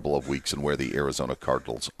next couple of weeks and where the Arizona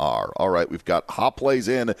Cardinals are. All right, we've got hot plays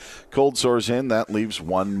in, cold sores in. That leaves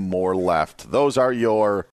one more left. Those are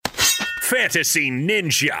your Fantasy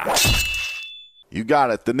Ninja. You got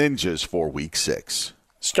it, the Ninjas for Week 6.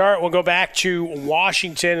 We'll go back to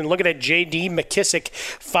Washington and looking at J.D. McKissick,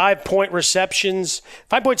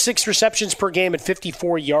 5.6 receptions per game and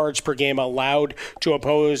 54 yards per game allowed to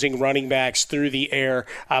opposing running backs through the air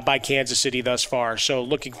by Kansas City thus far. So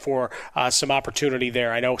looking for some opportunity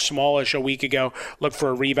there. I know smallish a week ago, look for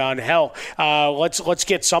a rebound. Hell, let's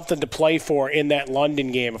get something to play for in that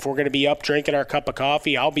London game. If we're going to be up drinking our cup of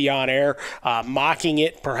coffee, I'll be on air mocking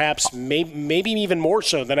it, perhaps maybe even more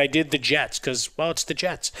so than I did the Jets, because, well, it's the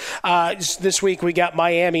Jets. This week we got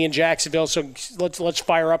Miami and Jacksonville, so let's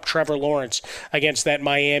fire up Trevor Lawrence against that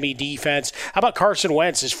Miami defense. How about Carson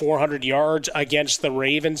Wentz? His 400 yards against the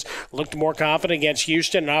Ravens. Looked more confident against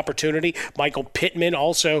Houston, an opportunity. Michael Pittman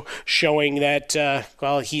also showing that,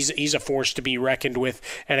 he's a force to be reckoned with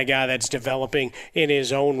and a guy that's developing in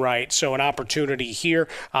his own right. So an opportunity here.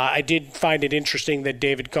 I did find it interesting that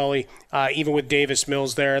David Culley, even with Davis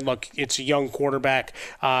Mills there, and look, it's a young quarterback,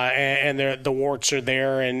 and the warts are there,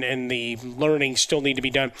 and the learning still need to be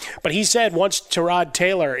done. But he said once Tyrod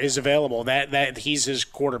Taylor is available, that he's his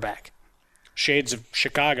quarterback. Shades of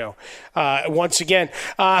Chicago. Once again,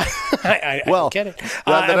 I get it.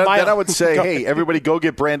 Then I would say, hey, everybody go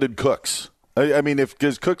get Brandon Cooks. I mean,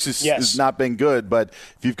 because Cooks has not been good, but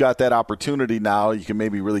if you've got that opportunity now, you can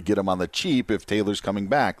maybe really get him on the cheap. If Taylor's coming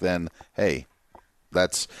back, then hey,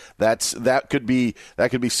 that could be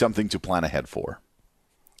something to plan ahead for.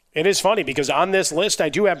 It is funny because on this list, I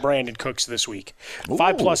do have Brandon Cooks this week. Ooh.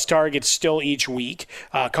 5+ targets still each week.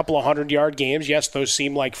 A couple of 100-yard games. Yes, those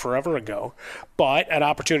seem like forever ago. But an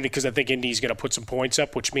opportunity because I think Indy's going to put some points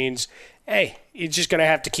up, which means, hey, you're just going to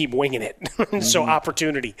have to keep winging it. So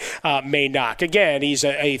opportunity may knock. Again, he's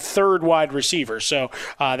a third wide receiver. So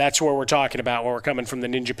that's where we're talking about, where we're coming from the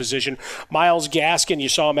ninja position. Myles Gaskin, you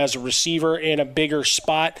saw him as a receiver in a bigger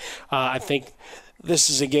spot. I think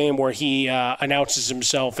this is a game where he announces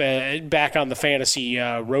himself back on the fantasy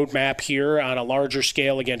roadmap here on a larger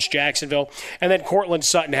scale against Jacksonville. And then Cortland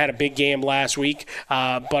Sutton had a big game last week,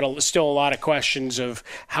 but still a lot of questions of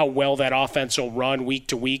how well that offense will run week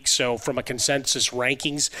to week. So from a consensus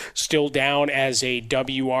rankings, still down as a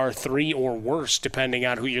WR3 or worse, depending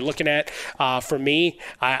on who you're looking at. For me,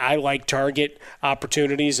 I like target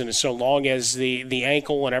opportunities, and so long as the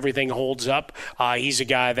ankle and everything holds up, he's a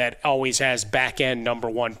guy that always has back-end number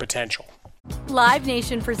one potential. Live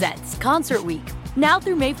Nation presents Concert Week. Now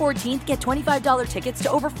through May 14th, get $25 tickets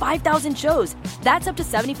to over 5,000 shows. That's up to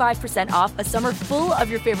 75% off a summer full of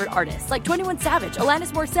your favorite artists like 21 Savage,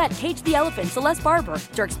 Alanis Morissette, Cage the Elephant, Celeste Barber,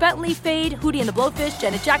 Dierks Bentley, Fade, Hootie and the Blowfish,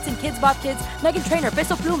 Janet Jackson, Kidz Bop Kids, Meghan Trainor,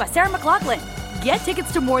 Peso Pluma, Sarah McLachlan. Get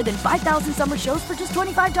tickets to more than 5,000 summer shows for just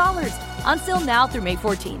 $25. Until now through May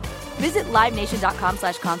 14th. Visit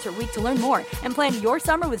LiveNation.com/Concert Week to learn more and plan your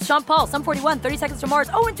summer with Sean Paul, Sum 41, 30 Seconds to Mars,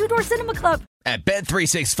 and Two Door Cinema Club. At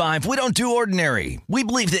Bet365, we don't do ordinary. We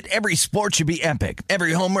believe that every sport should be epic.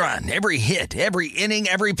 Every home run, every hit, every inning,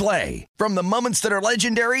 every play. From the moments that are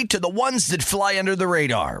legendary to the ones that fly under the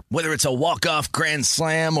radar. Whether it's a walk-off grand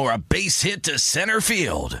slam or a base hit to center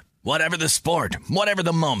field. Whatever the sport, whatever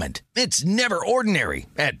the moment, it's never ordinary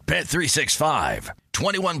at Bet365.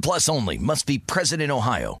 21 plus only. Must be present in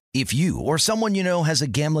Ohio. If you or someone you know has a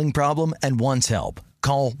gambling problem and wants help,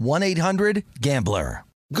 Call 1-800-GAMBLER.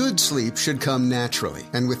 Good sleep should come naturally,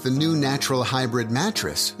 and with the new Natural Hybrid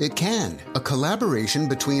mattress, it can. A collaboration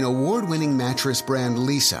between award-winning mattress brand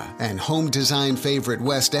Leesa and home design favorite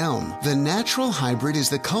West Elm, the Natural Hybrid is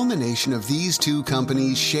the culmination of these two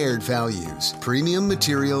companies' shared values: premium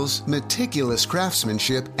materials, meticulous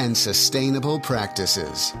craftsmanship, and sustainable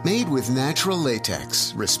practices. Made with natural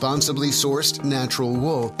latex, responsibly sourced natural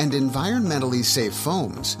wool, and environmentally safe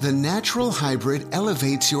foams, the Natural Hybrid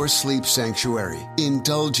elevates your sleep sanctuary,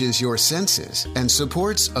 indulges your senses, and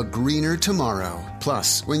supports a greener tomorrow.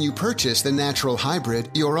 Plus, when you purchase the Natural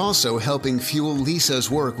Hybrid, you're also helping fuel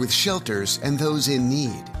Leesa's work with shelters and those in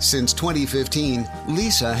need. Since 2015,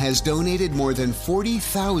 Leesa has donated more than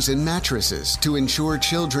 40,000 mattresses to ensure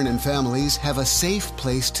children and families have a safe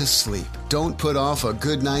place to sleep. Don't put off a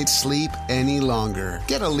good night's sleep any longer.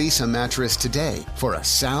 Get a Leesa mattress today for a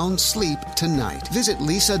sound sleep tonight. Visit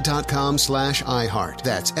leesa.com/iHeart.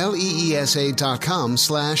 That's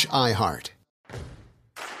LEESA.com/iHeart.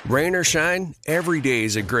 Rain or shine, every day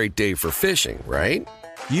is a great day for fishing, right?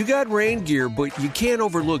 You got rain gear, but you can't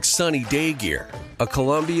overlook sunny day gear. A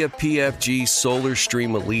Columbia PFG Solar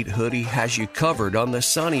Stream Elite hoodie has you covered on the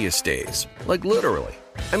sunniest days. Like literally.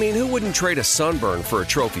 I mean, who wouldn't trade a sunburn for a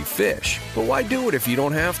trophy fish? But why do it if you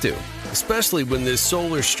don't have to? Especially when this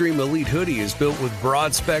Solar Stream Elite hoodie is built with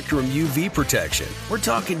broad spectrum UV protection. We're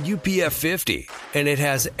talking UPF 50, and it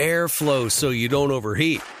has airflow so you don't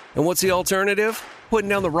overheat. And what's the alternative? Putting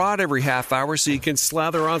down the rod every half hour so you can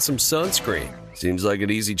slather on some sunscreen. Seems like an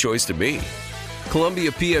easy choice to me.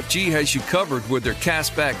 Columbia PFG has you covered with their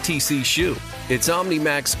Castback TC shoe. Its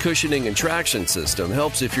OmniMax cushioning and traction system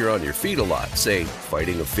helps if you're on your feet a lot, say,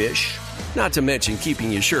 fighting a fish. Not to mention keeping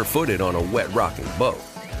you sure-footed on a wet rocking boat.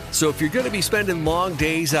 So if you're going to be spending long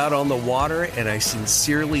days out on the water, and I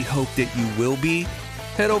sincerely hope that you will be,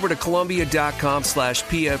 head over to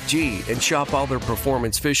Columbia.com/PFG and shop all their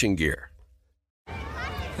performance fishing gear.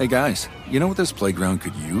 Hey guys, you know what this playground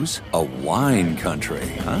could use? A wine country,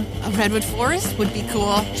 huh? A redwood forest would be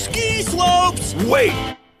cool. Ski slopes! Wait!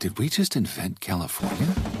 Did we just invent California?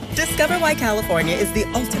 Discover why California is the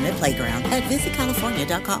ultimate playground at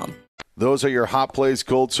visitcalifornia.com. Those are your hot plays,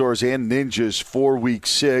 cold sores, and ninjas for Week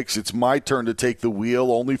 6. It's my turn to take the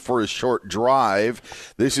wheel, only for a short drive.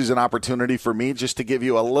 This is an opportunity for me just to give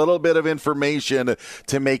you a little bit of information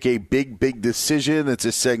to make a big decision. It's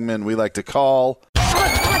a segment we like to call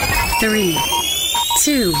 3,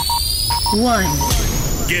 2, 1.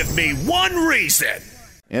 Give me one reason.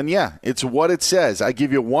 And yeah, it's what it says. I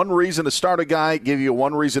give you one reason to start a guy, give you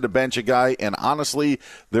one reason to bench a guy, and honestly,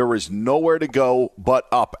 there is nowhere to go but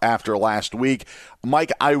up after last week.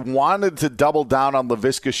 Mike, I wanted to double down on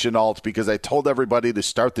Laviska Shenault because I told everybody to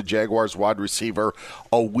start the Jaguars wide receiver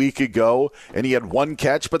a week ago, and he had one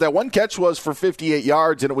catch, but that one catch was for 58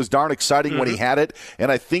 yards, and it was darn exciting when he had it, and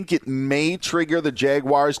I think it may trigger the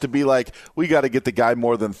Jaguars to be like, we got to get the guy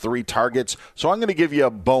more than 3 targets, so I'm going to give you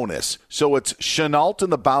a bonus. So it's Shenault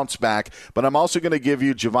in the bounce back, but I'm also going to give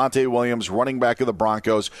you Javonte Williams, running back of the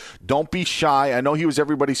Broncos. Don't be shy. I know he was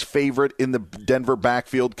everybody's favorite in the Denver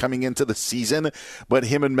backfield coming into the season, but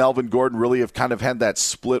him and Melvin Gordon really have kind of had that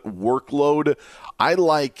split workload. I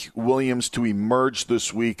like Williams to emerge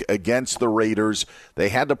this week against the Raiders. They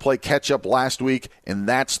had to play catch-up last week, and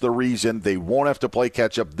that's the reason. They won't have to play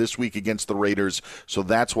catch-up this week against the Raiders, so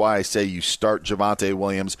that's why I say you start Javonte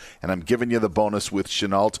Williams, and I'm giving you the bonus with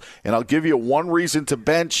Shenault. And I'll give you one reason to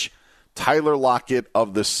bench Tyler Lockett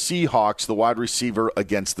of the Seahawks, the wide receiver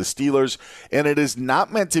against the Steelers. And it is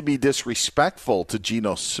not meant to be disrespectful to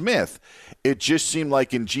Geno Smith. It just seemed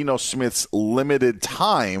like in Geno Smith's limited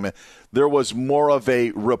time, there was more of a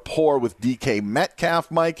rapport with DK Metcalf,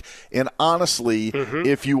 Mike. And honestly,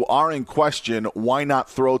 if you are in question, why not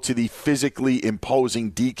throw to the physically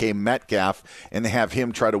imposing DK Metcalf and have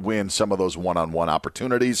him try to win some of those one-on-one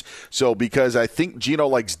opportunities? So because I think Geno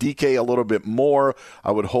likes DK a little bit more,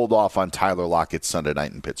 I would hold off on Tyler Lockett Sunday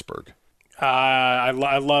night in Pittsburgh. I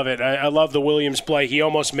love it. I love the Williams play. He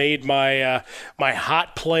almost made my my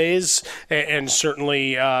hot plays, and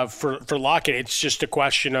certainly for Lockett, it's just a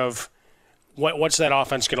question of what's that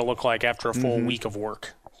offense going to look like after a full week of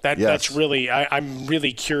work. That's really I'm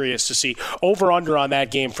really curious to see. Over-under on that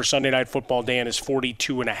game for Sunday Night Football, Dan, is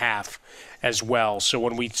 42.5 as well. So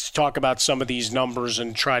when we talk about some of these numbers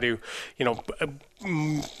and try to,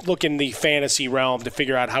 look in the fantasy realm to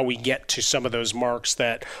figure out how we get to some of those marks,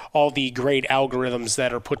 that all the great algorithms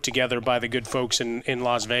that are put together by the good folks in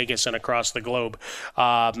Las Vegas and across the globe,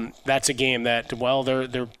 that's a game that, well,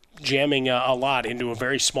 they're jamming a lot into a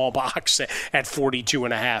very small box at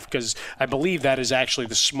 42.5, because I believe that is actually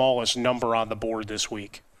the smallest number on the board this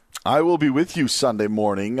week. I will be with you Sunday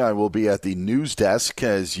morning. I will be at the news desk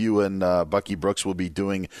as you and Bucky Brooks will be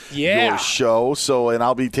doing your show. And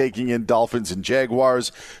I'll be taking in Dolphins and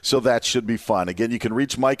Jaguars, so that should be fun. Again, you can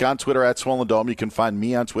reach Mike on Twitter at Swollen Dome. You can find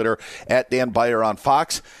me on Twitter at Dan Beyer on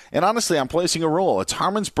Fox. And honestly, I'm placing a rule. It's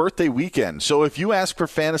Harmon's birthday weekend. So if you ask for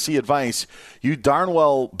fantasy advice, you darn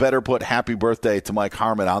well better put happy birthday to Mike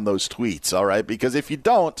Harmon on those tweets, all right? Because if you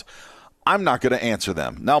don't, I'm not going to answer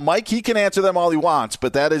them. Now, Mike, he can answer them all he wants,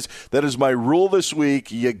 but that is my rule this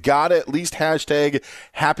week. You got to at least hashtag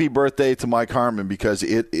happy birthday to Mike Harmon because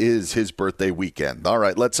it is his birthday weekend. All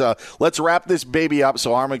right, let's wrap this baby up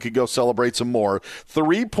so Harmon could go celebrate some more.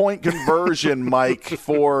 3-point conversion, Mike,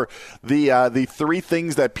 for the three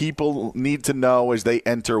things that people need to know as they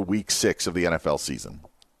enter Week 6 of the NFL season.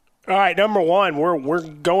 All right, number one, we're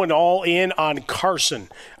going all in on Carson.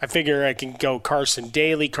 I figure I can go Carson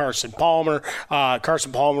Daly, Carson Palmer.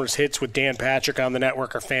 Carson Palmer's hits with Dan Patrick on the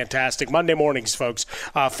network are fantastic. Monday mornings, folks,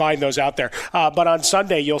 find those out there. But on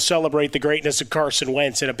Sunday, you'll celebrate the greatness of Carson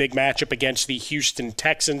Wentz in a big matchup against the Houston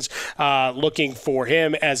Texans. Looking for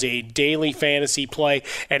him as a daily fantasy play.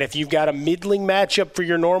 And if you've got a middling matchup for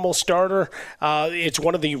your normal starter, it's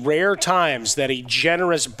one of the rare times that a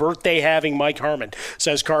generous birthday-having Mike Harmon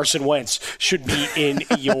says Carson Wentz should be in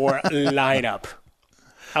your lineup.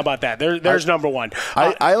 How about that? There's number one.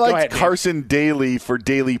 I liked Carson Daly for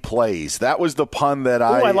daily plays. That was the pun that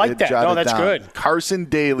I like that. No, that's down. Good. Carson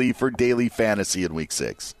Daly for daily fantasy in Week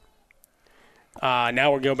 6.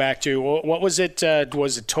 Now we'll go back to, what was it?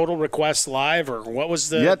 Was it Total Request Live, or what was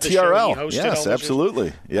the TRL. show he hosted? Yes,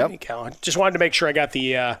 absolutely. Yep. Just wanted to make sure I got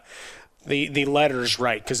the letters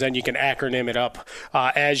right, because then you can acronym it up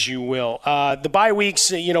as you will. The bye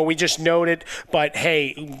weeks, we just noted, but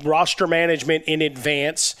hey, roster management in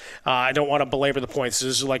advance. I don't want to belabor the points.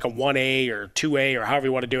 This is like a 1A or 2A or however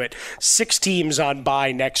you want to do it. 6 teams on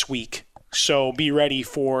bye next week. So be ready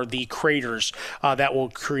for the craters that will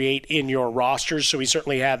create in your rosters. So we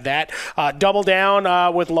certainly have that. Double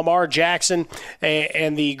down with Lamar Jackson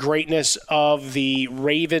and the greatness of the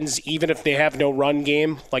Ravens, even if they have no run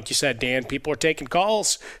game. Like you said, Dan, people are taking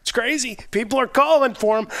calls. It's crazy. People are calling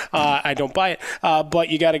for him. I don't buy it. But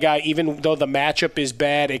you got a guy, even though the matchup is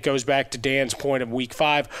bad, it goes back to Dan's point of Week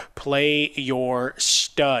 5. Play your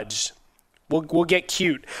studs. We'll get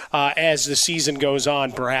cute as the season goes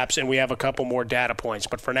on, perhaps, and we have a couple more data points.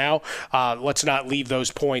 But for now, let's not leave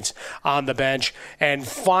those points on the bench. And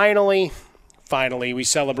finally, we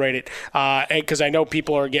celebrate it because I know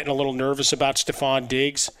people are getting a little nervous about Stephon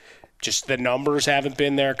Diggs. Just the numbers haven't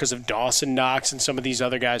been there because of Dawson Knox and some of these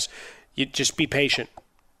other guys. You just be patient.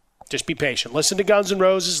 Just be patient. Listen to Guns N'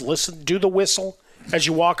 Roses. Do the whistle. As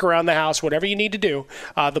you walk around the house, whatever you need to do,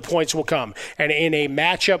 the points will come. And in a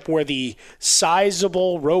matchup where the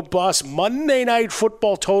sizable, robust Monday Night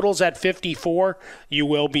Football totals at 54, you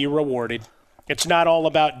will be rewarded. It's not all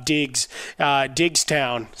about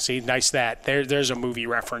Diggstown. See, nice that. There's a movie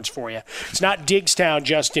reference for you. It's not Diggstown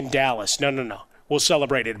just in Dallas. No. We'll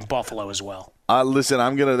celebrate it in Buffalo as well.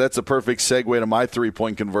 Listen, that's a perfect segue to my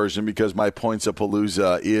 3-point conversion because my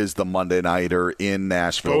Points-a-Palooza is the Monday Nighter in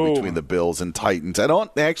Nashville between the Bills and Titans. I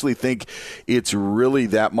don't actually think it's really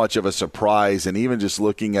that much of a surprise, and even just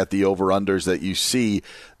looking at the over-unders that you see,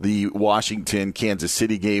 the Washington-Kansas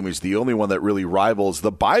City game is the only one that really rivals.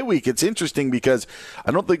 The bye week, it's interesting because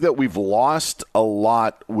I don't think that we've lost a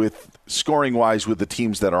lot with scoring-wise with the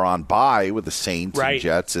teams that are on bye, with the Saints and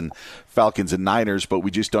Jets and Falcons and Niners, but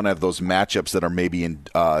we just don't have those matchups that are maybe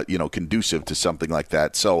conducive to something like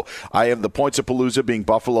that. So I have the Points-a-Palooza being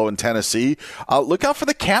Buffalo and Tennessee. Look out for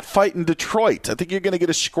the cat fight in Detroit. I think you're going to get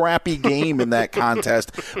a scrappy game in that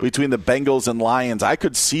contest between the Bengals and Lions. I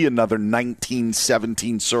could see another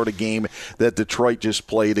 19-17 sort of game that Detroit just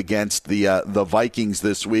played against the Vikings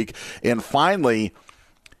this week. And finally,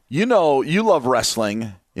 you love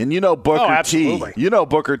wrestling, and Booker T. You know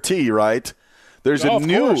Booker T, right? There's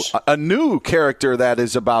a new character that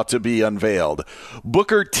is about to be unveiled.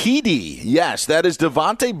 Booker TD. Yes, that is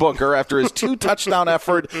Devontae Booker after his 2-touchdown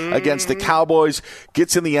effort against the Cowboys.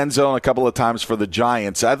 Gets in the end zone a couple of times for the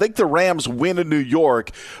Giants. I think the Rams win in New York,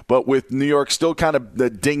 but with New York still kind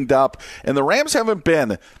of dinged up. And the Rams haven't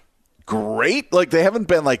been great. They haven't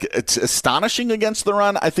been it's astonishing against the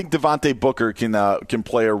run. I think Devontae Booker can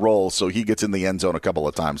play a role, so he gets in the end zone a couple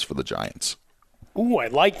of times for the Giants. Ooh, I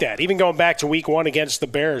like that. Even going back to Week 1 against the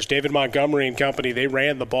Bears, David Montgomery and company, they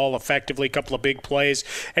ran the ball effectively, a couple of big plays,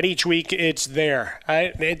 and each week it's there.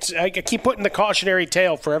 I keep putting the cautionary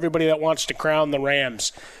tale for everybody that wants to crown the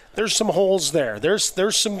Rams. there's some holes there. There's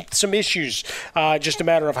some issues. Just a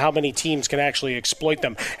matter of how many teams can actually exploit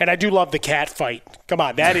them. And I do love the cat fight. Come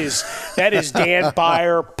on, that is Dan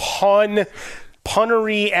Beyer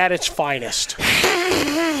punnery at its finest.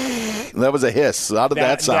 That was a hiss. How did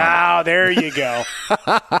that sound? Now, there you go.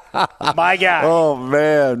 My guy. Oh,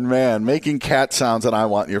 man. Making cat sounds and I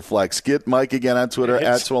want your flex. Get Mike again on Twitter,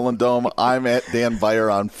 at Swollen Dome. I'm at Dan Beyer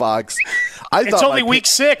on Fox. It's only week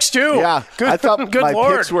 6, too. Yeah. I thought my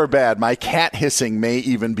picks were bad. My cat hissing may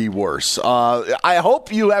even be worse. I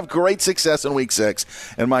hope you have great success in week 6.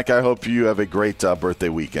 And, Mike, I hope you have a great birthday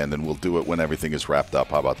weekend, and we'll do it when everything is wrapped up.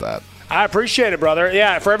 How about that? I appreciate it, brother.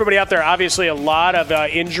 Yeah, for everybody out there, obviously a lot of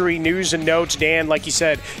injury news and notes. Dan, like you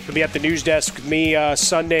said, he'll be at the news desk with me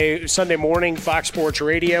Sunday morning, Fox Sports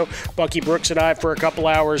Radio. Bucky Brooks and I for a couple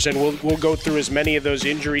hours, and we'll go through as many of those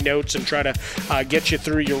injury notes and try to get you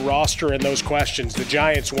through your roster and those questions. The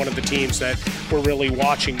Giants, one of the teams that we're really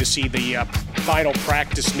watching to see the final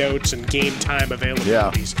practice notes and game time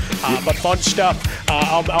availabilities. Yeah. But fun stuff.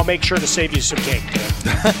 I'll make sure to save you some cake.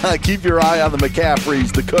 Keep your eye on the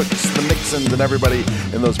McCaffreys, the Cooks, the Mixons, and everybody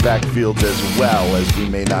in those backfields as well, as we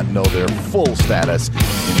may not know their full status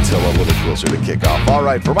until a little closer to kickoff. All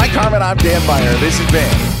right, for Mike Harmon, I'm Dan Beyer. This has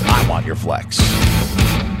been I Want Your Flex.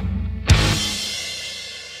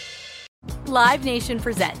 Live Nation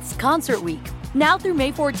presents Concert Week. Now through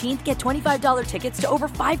May 14th, get $25 tickets to over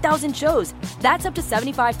 5,000 shows. That's up to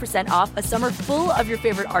 75% off a summer full of your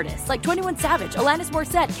favorite artists like 21 Savage, Alanis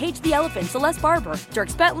Morissette, Cage the Elephant, Celeste Barber,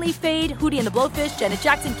 Dierks Bentley, Fade, Hootie and the Blowfish, Janet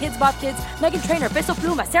Jackson, Kids Bop Kids, Meghan Trainor, Peso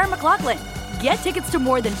Pluma, Sarah McLachlan. Get tickets to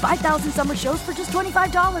more than 5,000 summer shows for just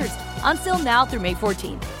 $25. Until now through May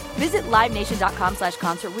 14th. Visit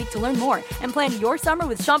LiveNation.com/Concert Week to learn more and plan your summer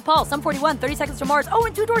with Sean Paul, Sum 41, 30 Seconds to Mars,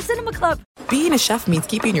 and Two Door Cinema Club. Being a chef means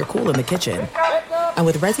keeping your cool in the kitchen. And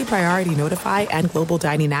with Resi Priority Notify and Global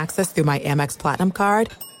Dining Access through my Amex Platinum card,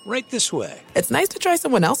 right this way. It's nice to try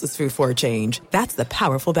someone else's food for a change. That's the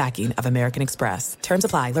powerful backing of American Express. Terms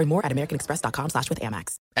apply. Learn more at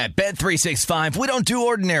americanexpress.com/withAmex. At Bet365, we don't do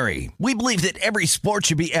ordinary. We believe that every sport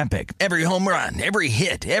should be epic. Every home run, every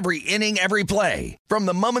hit, every inning, every play. From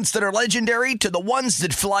the moments that are legendary to the ones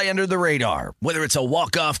that fly under the radar. Whether it's a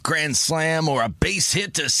walk-off grand slam or a base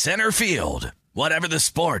hit to center field. Whatever the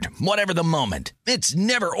sport, whatever the moment, it's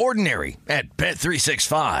never ordinary at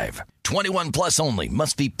Bet365. 21 plus only.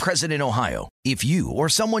 Must be present in Ohio. If you or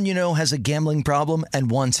someone you know has a gambling problem and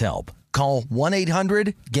wants help, call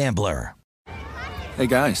 1-800-GAMBLER. Hey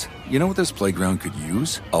guys, you know what this playground could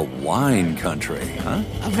use? A wine country, huh?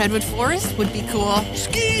 A redwood forest would be cool.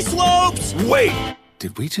 Ski slopes! Wait!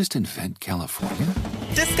 Did we just invent California?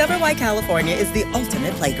 Discover why California is the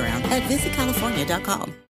ultimate playground at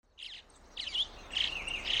visitcalifornia.com.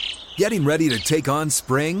 Getting ready to take on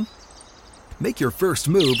spring? Make your first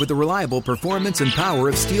move with the reliable performance and power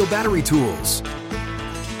of Steel battery tools.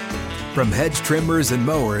 From hedge trimmers and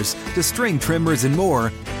mowers to string trimmers and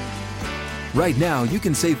more, right now you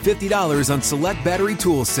can save $50 on select battery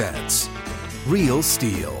tool sets. Real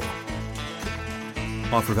Steel.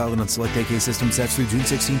 Offer valid on select AK system sets through June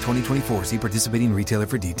 16, 2024. See participating retailer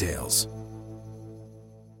for details.